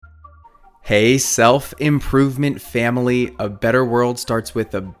Hey, self-improvement family, a better world starts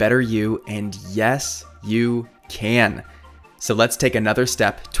with a better you, and yes, you can. So let's take another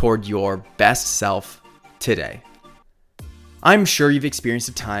step toward your best self today. I'm sure you've experienced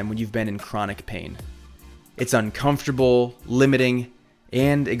a time when you've been in chronic pain. It's uncomfortable, limiting,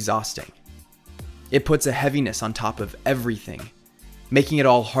 and exhausting. It puts a heaviness on top of everything, making it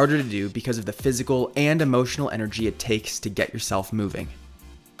all harder to do because of the physical and emotional energy it takes to get yourself moving.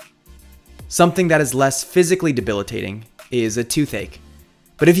 Something that is less physically debilitating is a toothache.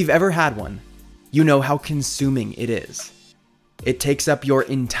 But if you've ever had one, you know how consuming it is. It takes up your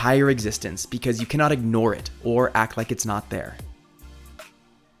entire existence because you cannot ignore it or act like it's not there.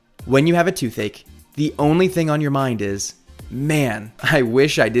 When you have a toothache, the only thing on your mind is, man, I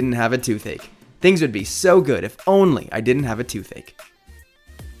wish I didn't have a toothache. Things would be so good if only I didn't have a toothache.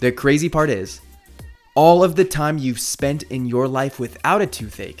 The crazy part is, all of the time you've spent in your life without a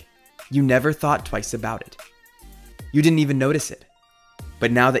toothache, you never thought twice about it. You didn't even notice it.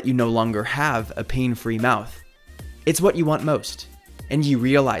 But now that you no longer have a pain-free mouth, it's what you want most, and you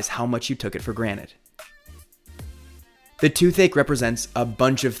realize how much you took it for granted. The toothache represents a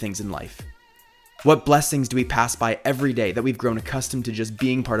bunch of things in life. What blessings do we pass by every day that we've grown accustomed to just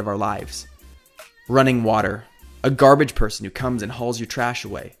being part of our lives? Running water, a garbage person who comes and hauls your trash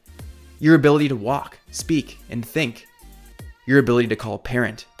away, your ability to walk, speak, and think, your ability to call a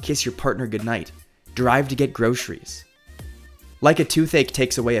parent, kiss your partner goodnight, drive to get groceries. Like a toothache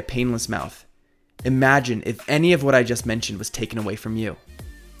takes away a painless mouth, imagine if any of what I just mentioned was taken away from you.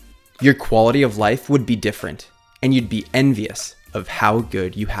 Your quality of life would be different, and you'd be envious of how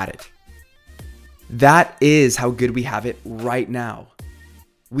good you had it. That is how good we have it right now.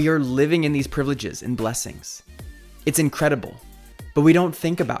 We are living in these privileges and blessings. It's incredible, but we don't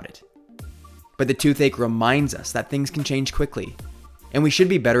think about it. But the toothache reminds us that things can change quickly, and we should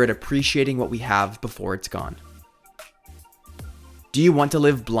be better at appreciating what we have before it's gone. Do you want to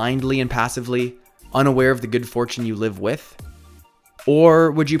live blindly and passively, unaware of the good fortune you live with?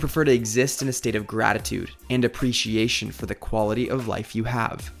 Or would you prefer to exist in a state of gratitude and appreciation for the quality of life you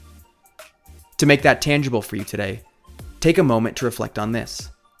have? To make that tangible for you today, take a moment to reflect on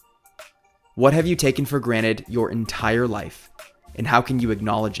this. What have you taken for granted your entire life, and how can you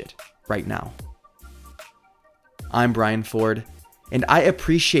acknowledge it right now? I'm Brian Ford, and I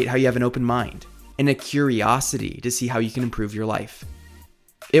appreciate how you have an open mind and a curiosity to see how you can improve your life.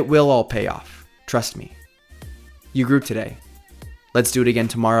 It will all pay off, trust me. You grew today. Let's do it again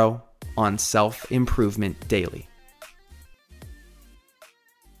tomorrow on Self-Improvement Daily.